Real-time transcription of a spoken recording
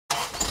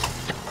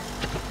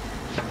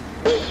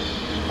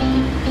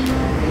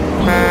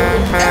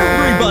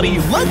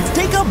Let's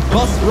take a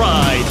bus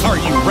ride. Are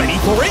you ready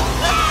for it?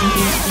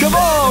 Come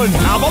on,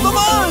 hop on the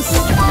bus!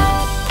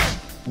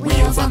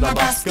 Wheels on the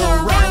bus go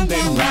round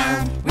and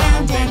round,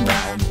 round and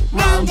round,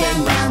 round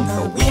and round.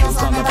 The wheels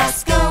on the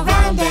bus go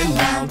round and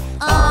round,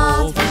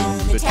 all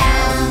through the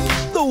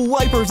town. The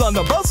wipers on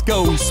the bus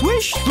go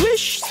swish,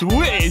 swish,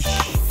 swish.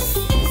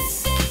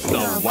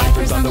 The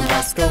wipers on the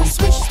bus go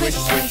swish, swish,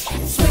 swish,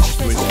 swish, swish,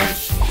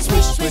 swish,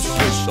 swish, swish,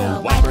 swish. The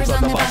wipers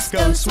on the bus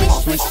go swish,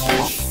 swish,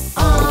 swish,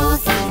 all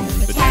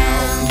through the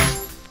town.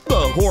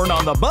 The horn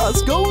on the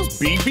bus goes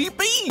beep, beep,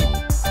 beep.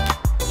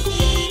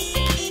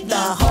 The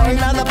horn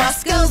on the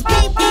bus goes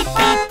beep, beep,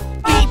 beep,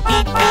 beep,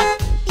 beep, beep,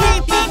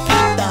 beep, beep,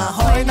 beep. The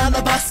horn on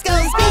the bus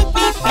goes beep,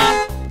 beep,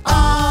 beep,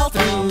 all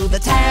through the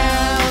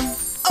town.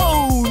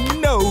 Oh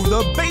no,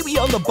 the baby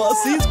on the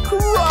bus is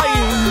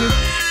crying.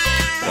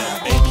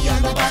 The baby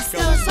on the bus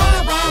goes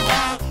wah, wah,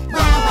 wah,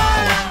 wah,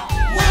 wah,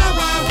 wah,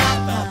 wah, wah.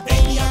 The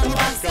baby on the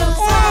bus goes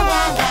wah,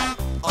 wah, wah,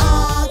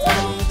 all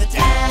through the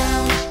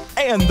town.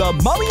 And the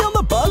mommy on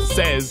the bus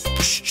says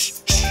shh, shh,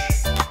 shh.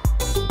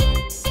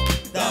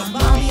 The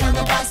mommy on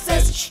the bus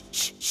says shh,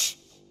 shh, shh,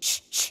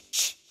 shh, shh,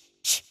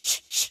 shh,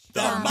 shh, shh.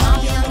 The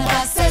mommy on the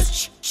bus says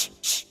shh, shh,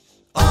 shh,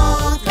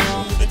 all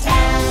through the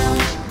town.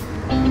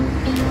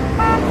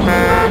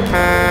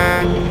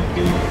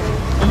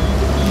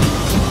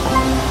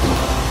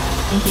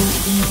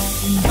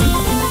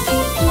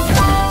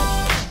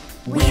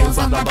 Wheels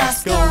on the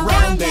bus go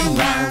round and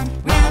round,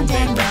 round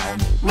and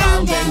round,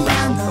 round and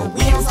round. The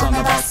wheels on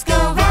the bus go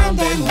round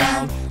and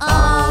round,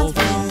 all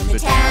through the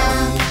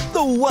town.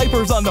 The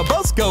wipers on the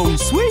bus go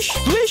swish,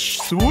 swish,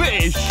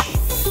 swish.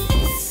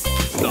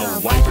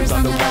 The wipers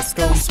on the bus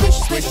go swish,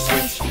 swish,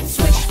 swish, swish,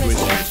 swish,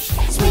 swish,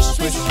 swish,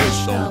 swish,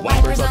 swish. The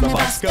wipers on the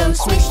bus go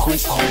swish,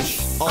 swish, swish,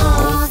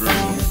 all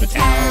through the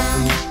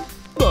town.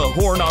 The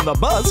horn on the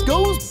bus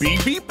goes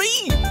beep, beep,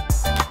 beep.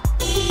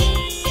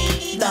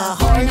 The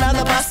horn on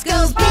the bus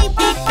goes beep,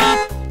 beep,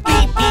 beep,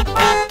 beep, beep,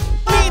 beep,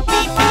 beep, beep,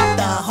 beep.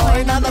 The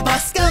horn on the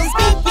bus goes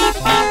beep, beep,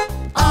 beep,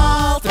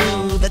 all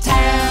through the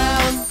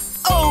town.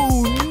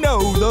 Oh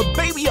no, the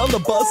baby on the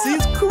bus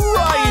is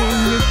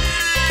crying.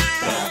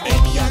 The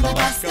baby on the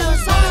bus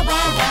goes wah,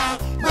 wah, wah,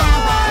 wah,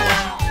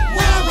 wah,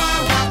 wah, wah,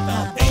 wah. The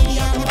baby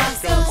on the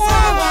bus goes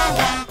wah, wah,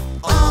 wah,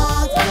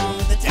 all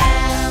through the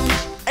town.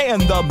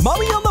 And the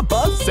mommy on the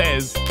bus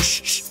says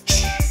shh, shh,